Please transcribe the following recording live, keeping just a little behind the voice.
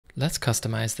Let's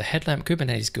customize the Headlamp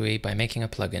Kubernetes GUI by making a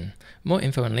plugin. More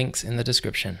info and links in the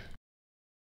description.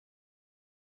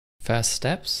 First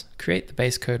steps, create the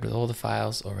base code with all the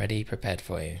files already prepared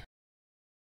for you.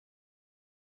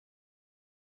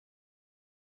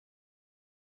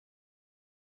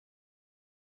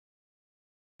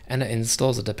 And it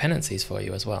installs the dependencies for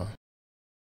you as well.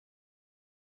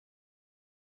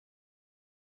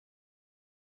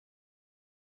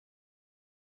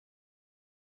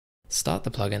 Start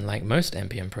the plugin like most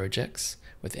npm projects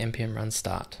with npm run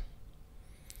start.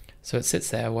 So it sits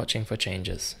there watching for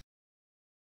changes.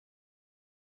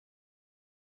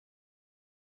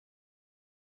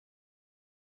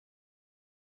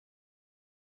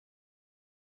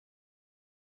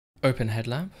 Open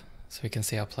Headlamp so we can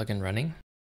see our plugin running.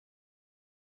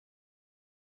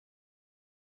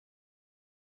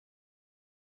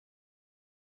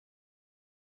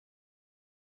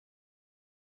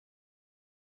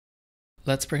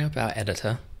 Let's bring up our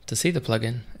editor to see the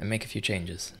plugin and make a few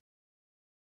changes.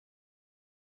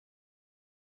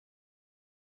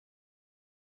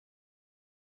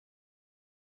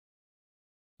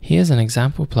 Here's an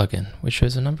example plugin which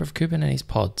shows a number of Kubernetes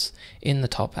pods in the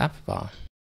top app bar.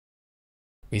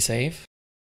 We save.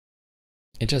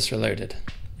 It just reloaded,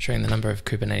 showing the number of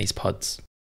Kubernetes pods.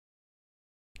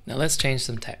 Now let's change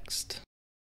some text.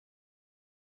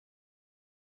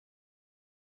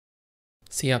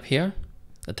 See up here?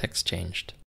 The text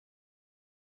changed.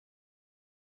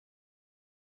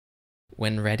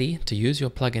 When ready to use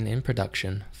your plugin in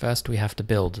production, first we have to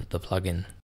build the plugin.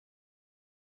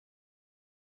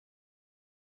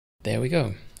 There we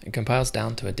go. It compiles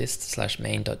down to a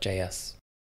dist/main.js.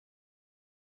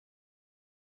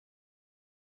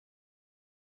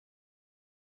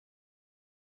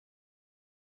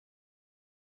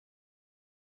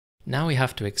 Now we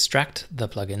have to extract the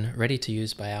plugin ready to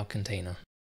use by our container.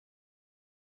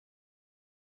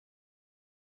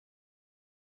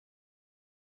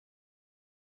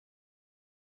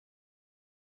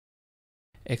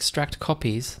 Extract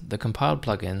copies the compiled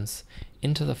plugins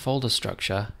into the folder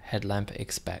structure Headlamp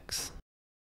expects.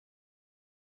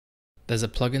 There's a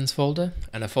plugins folder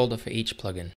and a folder for each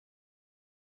plugin.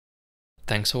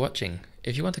 Thanks for watching.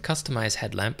 If you want to customize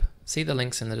Headlamp, see the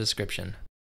links in the description.